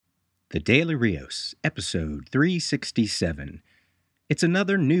The Daily Rios, episode 367. It's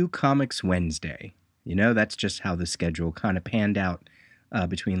another New Comics Wednesday. You know, that's just how the schedule kind of panned out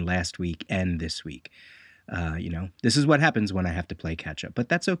between last week and this week. This is what happens when I have to play catch up, but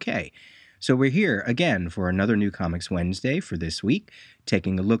that's okay. So we're here again for another New Comics Wednesday for this week,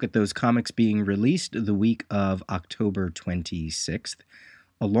 taking a look at those comics being released the week of October 26th.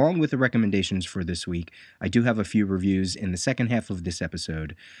 Along with the recommendations for this week, I do have a few reviews in the second half of this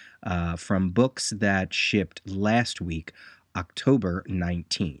episode from books that shipped last week, October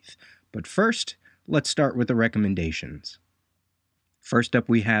 19th. But first, let's start with the recommendations. First up,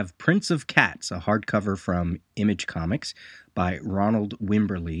 we have Prince of Cats, a hardcover from Image Comics by Ronald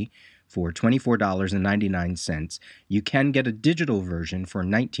Wimberly for $24.99. You can get a digital version for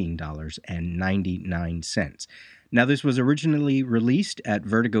 $19.99. Now, this was originally released at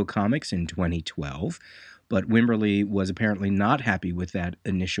Vertigo Comics in 2012, but Wimberly was apparently not happy with that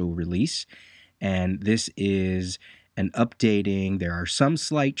initial release, and this is an updating. There are some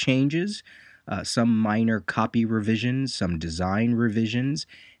slight changes, some minor copy revisions, some design revisions,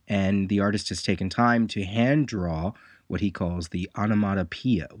 and the artist has taken time to hand draw what he calls the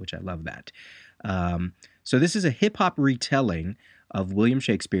onomatopoeia, which I love that. So this is a hip-hop retelling of William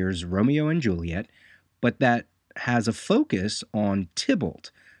Shakespeare's Romeo and Juliet, but that has a focus on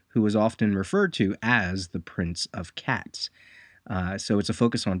Tybalt, who is often referred to as the Prince of Cats. So it's a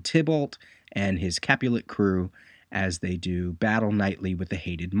focus on Tybalt and his Capulet crew as they do battle nightly with the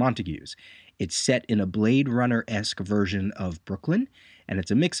hated Montagues. It's set in a Blade Runner-esque version of Brooklyn, and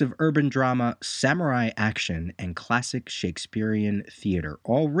it's a mix of urban drama, samurai action, and classic Shakespearean theater,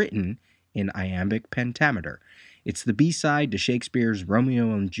 all written in iambic pentameter. It's the B-side to Shakespeare's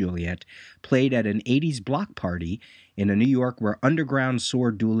Romeo and Juliet, played at an 80s block party in a New York where underground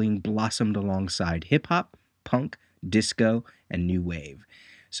sword dueling blossomed alongside hip-hop, punk, disco, and new wave.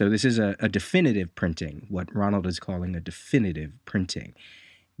 So this is a definitive printing, what Ronald is calling a definitive printing.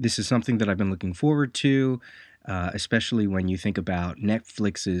 This is something that I've been looking forward to, especially when you think about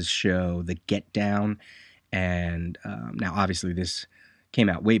Netflix's show, The Get Down. And now, obviously, this came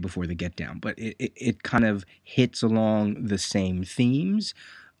out way before The Get Down, but it kind of hits along the same themes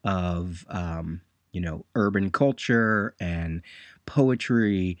of, urban culture and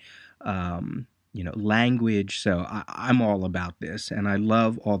poetry, language. So I'm all about this, and I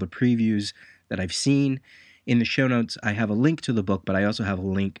love all the previews that I've seen. In the show notes, I have a link to the book, but I also have a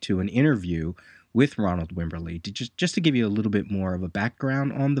link to an interview with Ronald Wimberly to just to give you a little bit more of a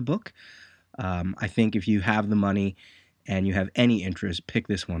background on the book. I think if you have the money and you have any interest, pick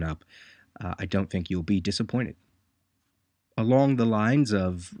this one up. I don't think you'll be disappointed. Along the lines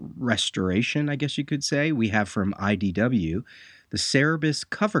of restoration, I guess you could say, we have from IDW, the Cerebus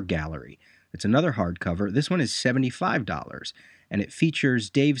Cover Gallery. It's another hardcover. This one is $75, and it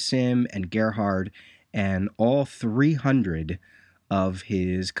features Dave Sim and Gerhard and all 300 of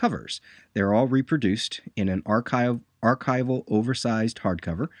his covers. They're all reproduced in an archival oversized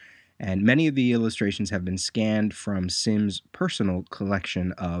hardcover, and many of the illustrations have been scanned from Sim's personal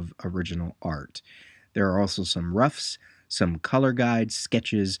collection of original art. There are also some roughs, some color guides,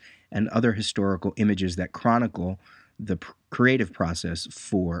 sketches, and other historical images that chronicle the creative process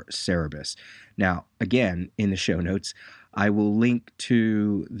for Cerebus. Now, again, in the show notes, I will link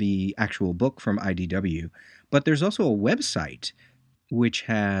to the actual book from IDW, but there's also a website which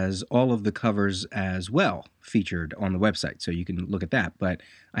has all of the covers as well featured on the website, so you can look at that. But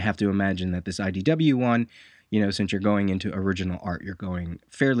I have to imagine that this IDW one, since you're going into original art, you're going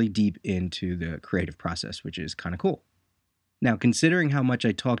fairly deep into the creative process, which is kind of cool. Now, considering how much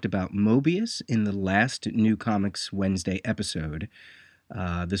I talked about Mobius in the last New Comics Wednesday episode,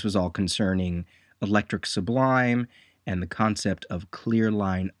 this was all concerning Electric Sublime and the concept of clear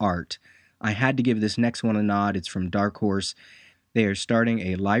line art, I had to give this next one a nod. It's from Dark Horse. They are starting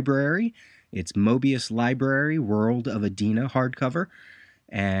a library. It's Mobius Library, World of Adina hardcover,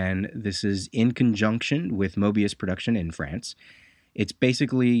 and this is in conjunction with Mobius Production in France. It's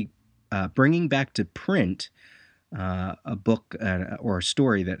basically bringing back to print a book or a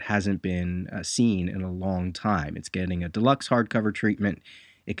story that hasn't been seen in a long time. It's getting a deluxe hardcover treatment.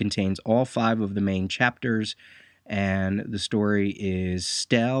 It contains all 5 of the main chapters, and the story is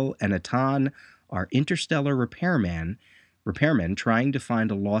Stel and Atan are interstellar repairmen trying to find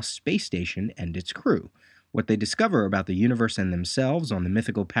a lost space station and its crew. What they discover about the universe and themselves on the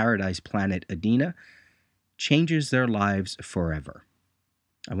mythical paradise planet Adina changes their lives forever.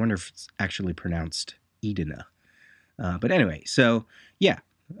 I wonder if it's actually pronounced Edina. But anyway, so yeah,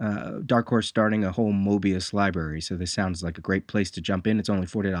 Dark Horse starting a whole Mobius library, so this sounds like a great place to jump in. It's only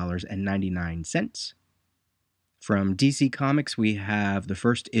 $40.99. From DC Comics, we have the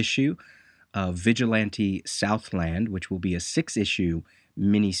first issue of Vigilante Southland, which will be a 6-issue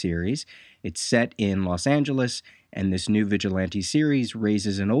miniseries. It's set in Los Angeles, and this new Vigilante series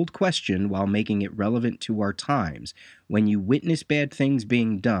raises an old question while making it relevant to our times. When you witness bad things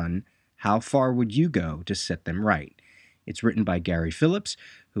being done, how far would you go to set them right? It's written by Gary Phillips,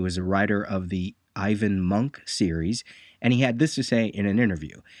 who is a writer of the Ivan Monk series, and he had this to say in an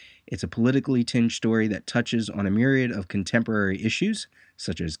interview. It's a politically tinged story that touches on a myriad of contemporary issues,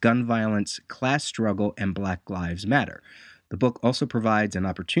 such as gun violence, class struggle, and Black Lives Matter. The book also provides an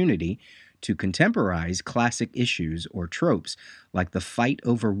opportunity to contemporize classic issues or tropes, like the fight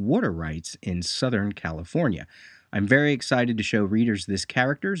over water rights in Southern California. I'm very excited to show readers this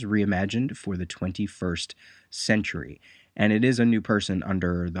characters reimagined for the 21st century. And it is a new person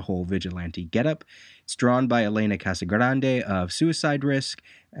under the whole vigilante getup. It's drawn by Elena Casagrande of Suicide Risk,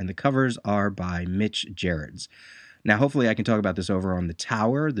 and the covers are by Mitch Gerards. Now, hopefully I can talk about this over on The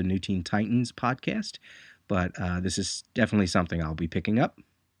Tower, the New Teen Titans podcast, but this is definitely something I'll be picking up.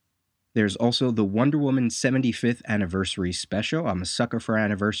 There's also the Wonder Woman 75th Anniversary Special. I'm a sucker for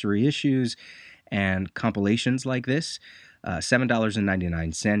anniversary issues and compilations like this.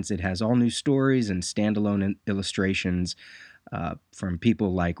 $7.99. It has all new stories and standalone illustrations from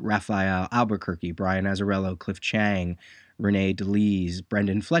people like Raphael Albuquerque, Brian Azzarello, Cliff Chang, Renee DeLees,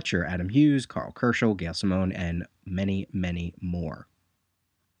 Brendan Fletcher, Adam Hughes, Carl Kerschel, Gail Simone, and many, many more.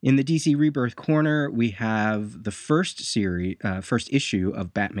 In the DC Rebirth Corner, we have the first issue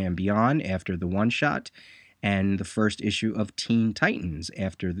of Batman Beyond after the one-shot, and the first issue of Teen Titans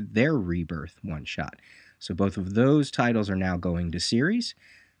after their Rebirth one-shot. So both of those titles are now going to series.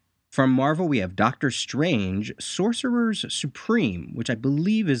 From Marvel, we have Doctor Strange, Sorcerers Supreme, which I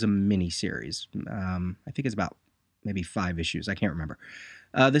believe is a mini-series. I think it's about maybe 5 issues. I can't remember.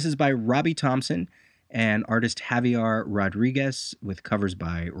 This is by Robbie Thompson and artist Javier Rodriguez, with covers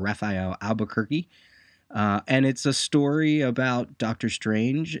by Raphael Albuquerque. And it's a story about Doctor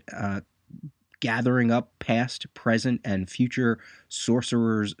Strange gathering up past, present, and future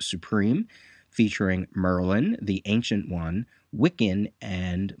Sorcerers Supreme, featuring Merlin, the Ancient One, Wiccan,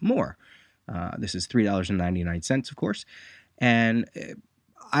 and more. This is $3.99, of course. And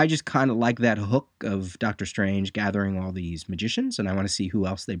I just kind of like that hook of Doctor Strange gathering all these magicians, and I want to see who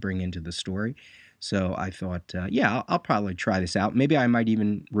else they bring into the story. So I thought, I'll probably try this out. Maybe I might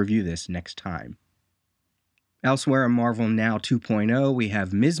even review this next time. Elsewhere in Marvel Now 2.0, we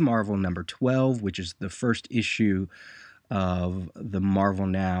have Ms. Marvel number 12, which is the first issue of the Marvel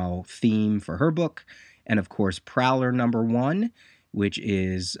Now theme for her book. And of course, Prowler number 1, which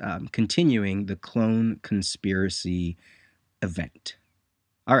is continuing the Clone Conspiracy event.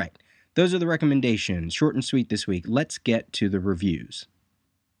 All right, those are the recommendations. Short and sweet this week. Let's get to the reviews.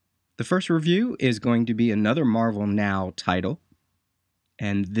 The first review is going to be another Marvel Now title,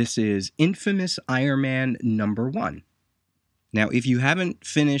 and this is Infamous Iron Man number 1. Now, if you haven't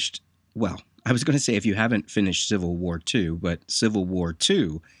finished, I was going to say if you haven't finished Civil War II, but Civil War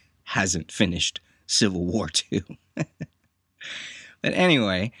II hasn't finished Civil War II. But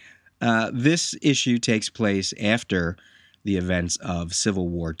anyway, this issue takes place after the events of Civil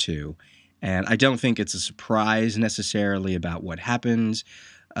War II, and I don't think it's a surprise necessarily about what happens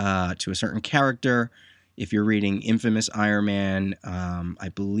to a certain character. If you're reading Infamous Iron Man, I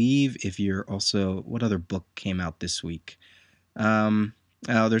believe if you're also... What other book came out this week?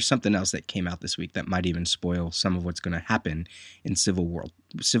 There's something else that came out this week that might even spoil some of what's going to happen in Civil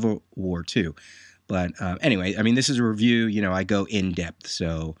War II. But anyway, I mean, this is a review. I go in depth,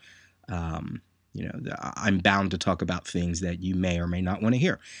 so I'm bound to talk about things that you may or may not want to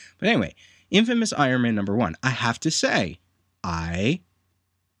hear. But anyway, Infamous Iron Man number 1. I have to say, I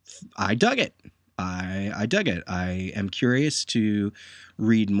dug it. I dug it. I am curious to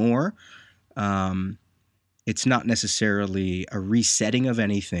read more. It's not necessarily a resetting of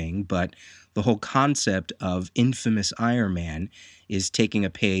anything, but the whole concept of Infamous Iron Man is taking a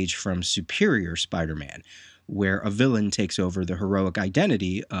page from Superior Spider-Man, where a villain takes over the heroic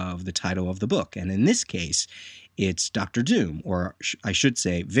identity of the title of the book. And in this case, it's Dr. Doom, or I should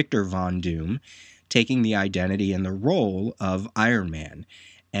say Victor Von Doom, taking the identity and the role of Iron Man.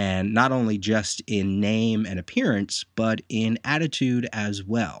 And not only just in name and appearance, but in attitude as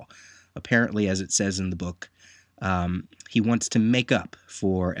well. Apparently, as it says in the book, he wants to make up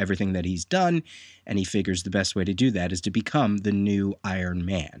for everything that he's done, and he figures the best way to do that is to become the new Iron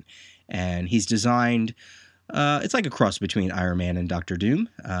Man. And he's designed, it's like a cross between Iron Man and Dr. Doom.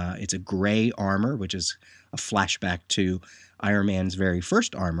 It's a gray armor, which is a flashback to Iron Man's very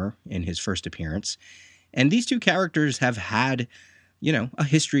first armor in his first appearance. And these two characters have had, a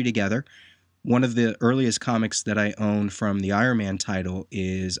history together. One of the earliest comics that I own from the Iron Man title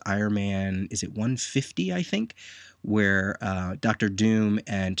is Iron Man, is it 150, I think, where Dr. Doom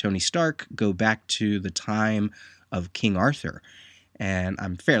and Tony Stark go back to the time of King Arthur. And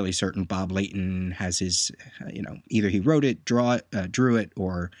I'm fairly certain Bob Layton has his, either he wrote it, drew it,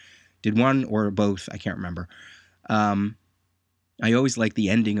 or did one or both. I can't remember. I always like the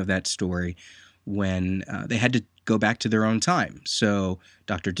ending of that story when they had to go back to their own time. So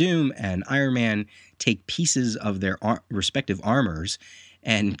Dr. Doom and Iron Man take pieces of their respective armors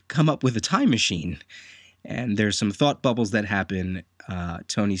and come up with a time machine. And there's some thought bubbles that happen.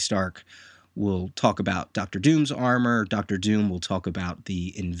 Tony Stark will talk about Dr. Doom's armor. Dr. Doom will talk about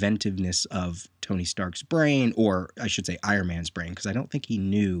the inventiveness of Tony Stark's brain, or I should say Iron Man's brain, because I don't think he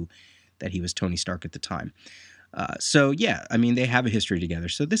knew that he was Tony Stark at the time. So yeah, I mean, they have a history together.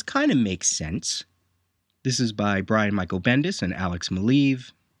 So this kind of makes sense. This is by Brian Michael Bendis and Alex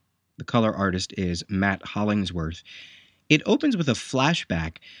Maleev. The color artist is Matt Hollingsworth. It opens with a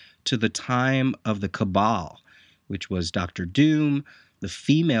flashback to the time of the Cabal, which was Dr. Doom, the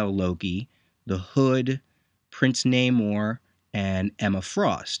female Loki, the Hood, Prince Namor, and Emma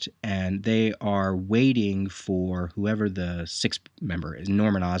Frost. And they are waiting for whoever the sixth member is,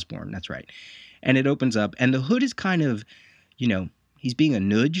 Norman Osborn, that's right. And it opens up, and the Hood is kind of, he's being a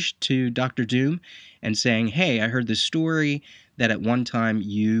nudge to Dr. Doom and saying, hey, I heard this story that at one time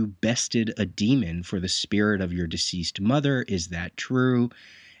you bested a demon for the spirit of your deceased mother. Is that true?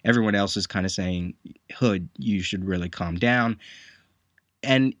 Everyone else is kind of saying, Hood, you should really calm down.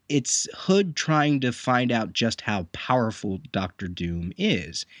 And it's Hood trying to find out just how powerful Dr. Doom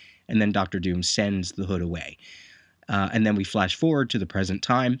is. And then Dr. Doom sends the Hood away. And then we flash forward to the present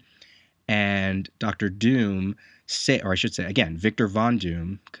time. And Dr. Doom, Victor Von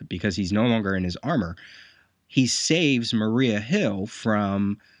Doom, because he's no longer in his armor, he saves Maria Hill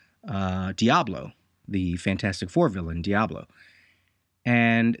from Diablo, the Fantastic Four villain, Diablo.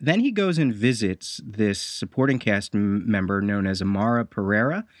 And then he goes and visits this supporting cast member known as Amara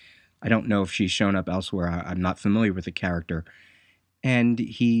Pereira. I don't know if she's shown up elsewhere. I'm not familiar with the character. And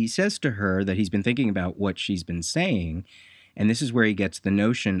he says to her that he's been thinking about what she's been saying. And this is where he gets the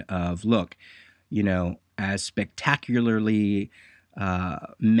notion of, look, as spectacularly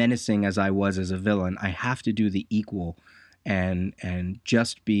menacing as I was as a villain, I have to do the equal and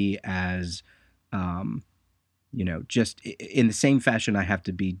just be as, just in the same fashion, I have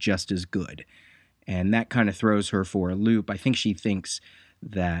to be just as good. And that kind of throws her for a loop. I think she thinks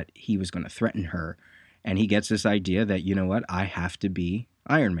that he was going to threaten her. And he gets this idea that, I have to be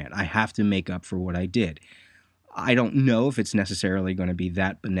Iron Man. I have to make up for what I did. I don't know if it's necessarily going to be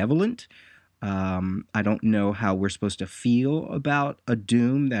that benevolent. I don't know how we're supposed to feel about a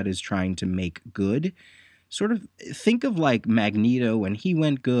Doom that is trying to make good. Sort of think of like Magneto when he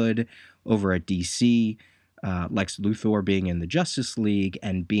went good over at DC, Lex Luthor being in the Justice League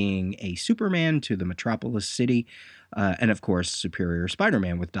and being a Superman to the Metropolis City, and of course Superior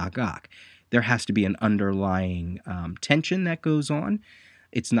Spider-Man with Doc Ock. There has to be an underlying tension that goes on.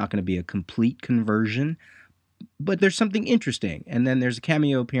 It's not going to be a complete conversion, but there's something interesting. And then there's a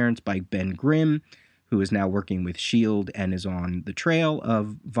cameo appearance by Ben Grimm, who is now working with S.H.I.E.L.D. and is on the trail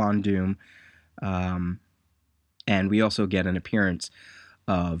of Von Doom. And we also get an appearance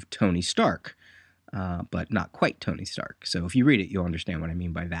of Tony Stark, but not quite Tony Stark. So if you read it, you'll understand what I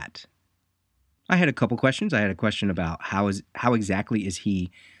mean by that. I had a couple questions. I had a question about how exactly is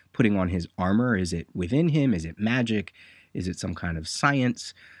he putting on his armor? Is it within him? Is it magic? Is it some kind of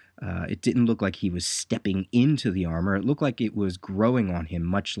science? It didn't look like he was stepping into the armor. It looked like it was growing on him,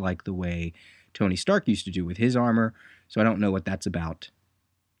 much like the way Tony Stark used to do with his armor. So I don't know what that's about.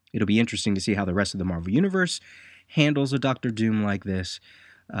 It'll be interesting to see how the rest of the Marvel Universe handles a Doctor Doom like this.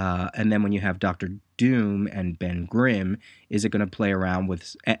 And then when you have Doctor Doom and Ben Grimm, is it going to play around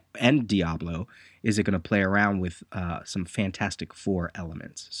with, and Diablo, is it going to play around with some Fantastic Four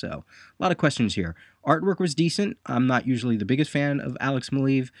elements? So a lot of questions here. Artwork was decent. I'm not usually the biggest fan of Alex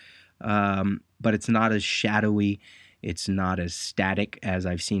Maleev, but it's not as shadowy. It's not as static as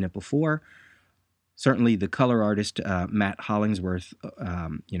I've seen it before. Certainly the color artist, Matt Hollingsworth,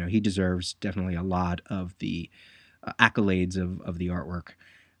 he deserves definitely a lot of the accolades of the artwork,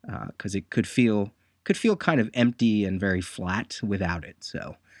 because it could feel kind of empty and very flat without it.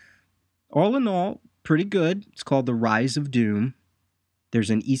 So all in all, pretty good. It's called The Rise of Doom. There's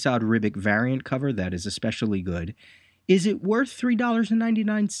an Esad Ribic variant cover that is especially good. Is it worth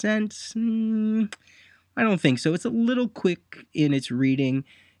 $3.99? I don't think so. It's a little quick in its reading.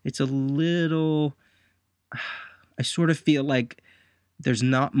 It's a little... I sort of feel like There's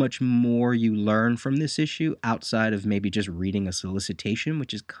not much more you learn from this issue outside of maybe just reading a solicitation,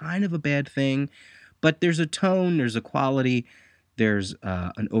 which is kind of a bad thing. But there's a tone, there's a quality, there's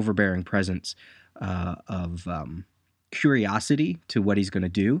an overbearing presence of curiosity to what he's going to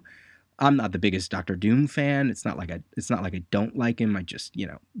do. I'm not the biggest Doctor Doom fan. It's not like I don't like him. I just,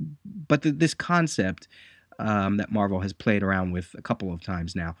 but this concept that Marvel has played around with a couple of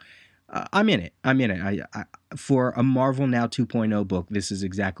times now, I'm in it. For a Marvel Now 2.0 book, this is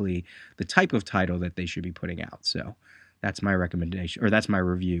exactly the type of title that they should be putting out. So that's my recommendation, or that's my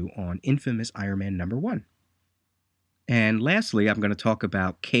review on Infamous Iron Man #1. And lastly, I'm going to talk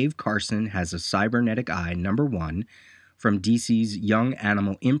about Cave Carson Has a Cybernetic Eye #1 from DC's Young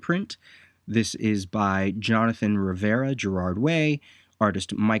Animal imprint. This is by Jonathan Rivera, Gerard Way,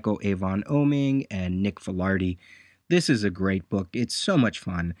 artist Michael Avon Oeming, and Nick Filardi. This is a great book. It's so much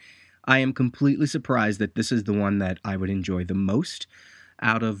fun. I am completely surprised that this is the one that I would enjoy the most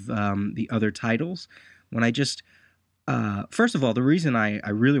out of the other titles. When I just, first of all, the reason I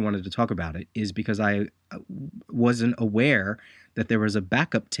really wanted to talk about it is because I wasn't aware that there was a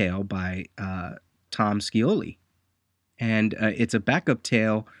backup tale by Tom Scioli. And it's a backup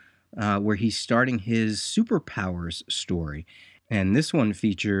tale where he's starting his superpowers story. And this one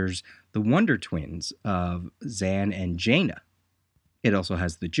features the Wonder Twins of Zan and Jaina. It also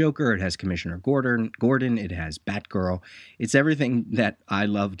has the Joker, it has Commissioner Gordon, it has Batgirl. It's everything that I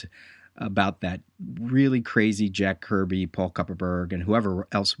loved about that really crazy Jack Kirby, Paul Kupperberg, and whoever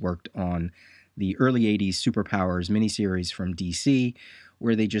else worked on the early 80s Superpowers miniseries from DC,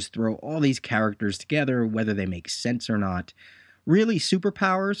 where they just throw all these characters together, whether they make sense or not. Really,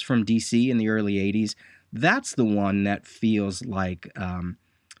 Superpowers from DC in the early 80s, that's the one that feels like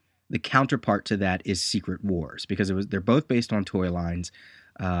the counterpart to that is Secret Wars, because they're both based on toy lines,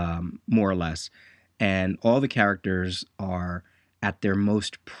 more or less, and all the characters are at their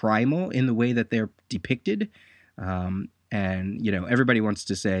most primal in the way that they're depicted. And, everybody wants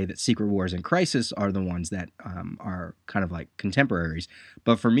to say that Secret Wars and Crisis are the ones that are kind of like contemporaries.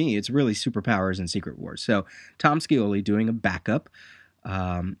 But for me, it's really Superpowers and Secret Wars. So Tom Scioli doing a backup.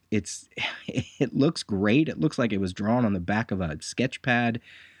 It looks great. It looks like it was drawn on the back of a sketch pad.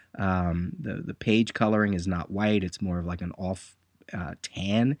 The page coloring is not white. It's more of like an off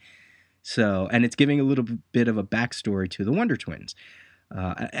tan. So, and it's giving a little bit of a backstory to the Wonder Twins.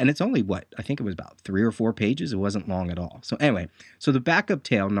 And it's only I think it was about 3 or 4 pages. It wasn't long at all. So anyway, so the backup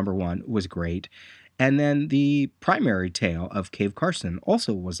tale #1 was great. And then the primary tale of Cave Carson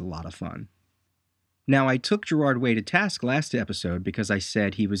also was a lot of fun. Now, I took Gerard Way to task last episode because I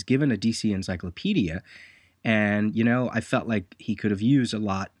said he was given a DC encyclopedia, and, I felt like he could have used a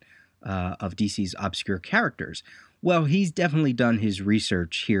lot of DC's obscure characters. Well, he's definitely done his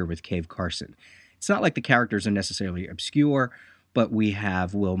research here with Cave Carson. It's not like the characters are necessarily obscure, but we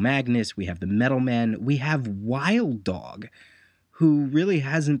have Will Magnus, we have the Metal Men, we have Wild Dog, who really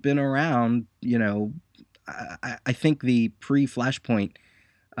hasn't been around. I think the pre-Flashpoint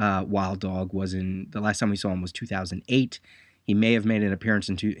Wild Dog was the last time we saw him was 2008. He may have made an appearance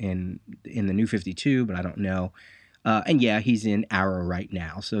in the New 52, but I don't know. And yeah, he's in Arrow right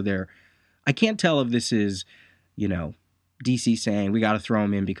now. So I can't tell if this is, DC saying we got to throw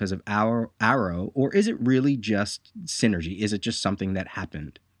him in because of Arrow, or is it really just synergy? Is it just something that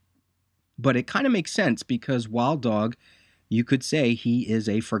happened? But it kind of makes sense because Wild Dog, you could say he is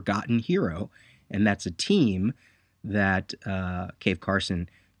a forgotten hero, and that's a team that Cave Carson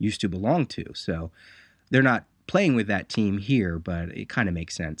used to belong to. So they're not playing with that team here, but it kind of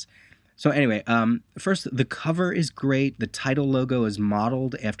makes sense. So anyway, first, the cover is great. The title logo is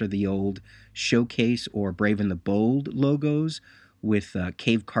modeled after the old Showcase or Brave and the Bold logos with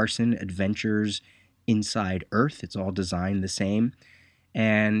Cave Carson Adventures Inside Earth. It's all designed the same.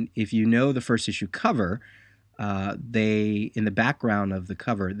 And if you know the first issue cover, in the background of the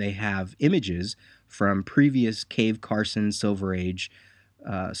cover, they have images from previous Cave Carson Silver Age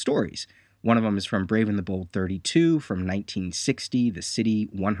stories. One of them is from Brave and the Bold 32 from 1960, The City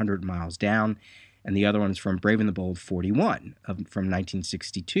 100 Miles Down. And the other one is from Brave and the Bold 41 from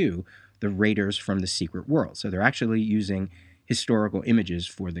 1962, The Raiders from the Secret World. So they're actually using historical images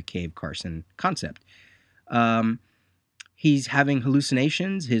for the Cave Carson concept. He's having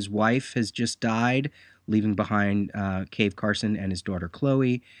hallucinations. His wife has just died, leaving behind Cave Carson and his daughter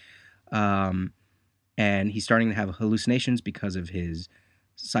Chloe. And he's starting to have hallucinations because of his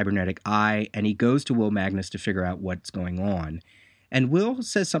cybernetic eye, and he goes to Will Magnus to figure out what's going on. And Will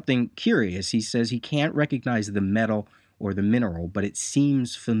says something curious. He says he can't recognize the metal or the mineral, but it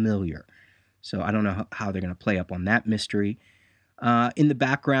seems familiar. So I don't know how they're going to play up on that mystery. In the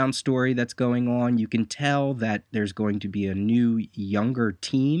background story that's going on, you can tell that there's going to be a new, younger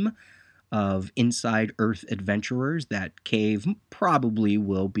team of inside Earth adventurers that Cave probably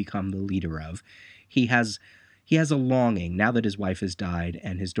will become the leader of. He has a longing now that his wife has died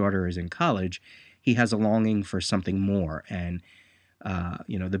and his daughter is in college. He has a longing for something more, and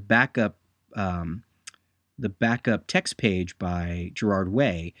the backup text page by Gerard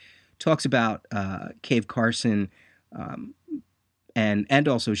Way talks about Cave Carson and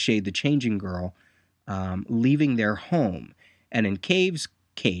also Shade the Changing Girl leaving their home. And in Cave's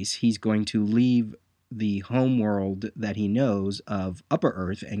case, he's going to leave the home world that he knows of Upper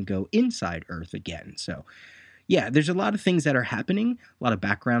Earth and go inside Earth again. So, yeah, there's a lot of things that are happening, a lot of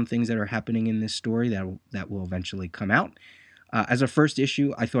background things that are happening in this story that will eventually come out. As a first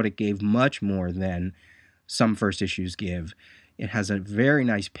issue, I thought it gave much more than some first issues give. It has a very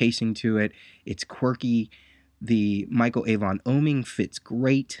nice pacing to it. It's quirky. The Michael Avon Oeming fits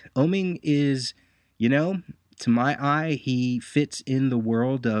great. Oeming is, to my eye, he fits in the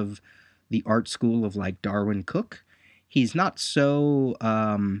world of the art school of like Darwin Cook. He's not so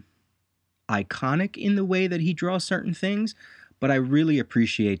iconic in the way that he draws certain things, but I really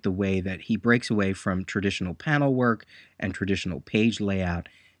appreciate the way that he breaks away from traditional panel work and traditional page layout.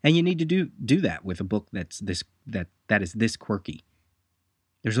 And you need to do that with a book that is this quirky.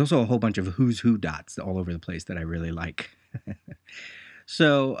 There's also a whole bunch of who's who dots all over the place that I really like.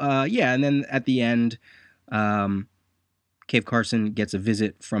 So, and then at the end, Cave Carson gets a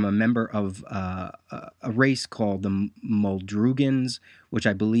visit from a member of a race called the Muldrugans, which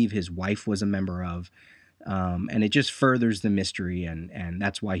I believe his wife was a member of. And it just furthers the mystery, and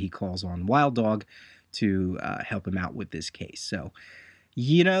that's why he calls on Wild Dog to help him out with this case. So,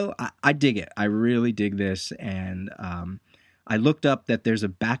 I dig it. I really dig this, and I looked up that there's a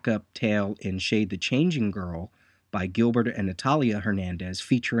backup tale in Shade the Changing Girl by Gilbert and Natalia Hernandez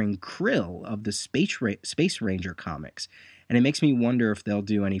featuring Krill of the Space Ranger comics. And it makes me wonder if they'll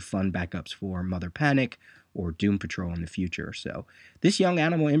do any fun backups for Mother Panic or Doom Patrol in the future. So this Young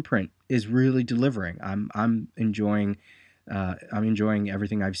Animal imprint is really delivering. I'm enjoying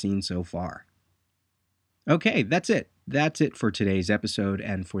everything I've seen so far. Okay, that's it. That's it for today's episode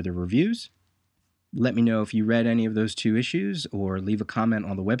and for the reviews. Let me know if you read any of those 2 issues, or leave a comment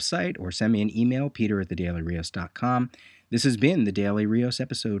on the website, or send me an email, peter@thedailyrios.com. This has been the Daily Rios,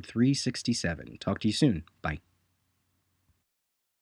 episode 367. Talk to you soon. Bye.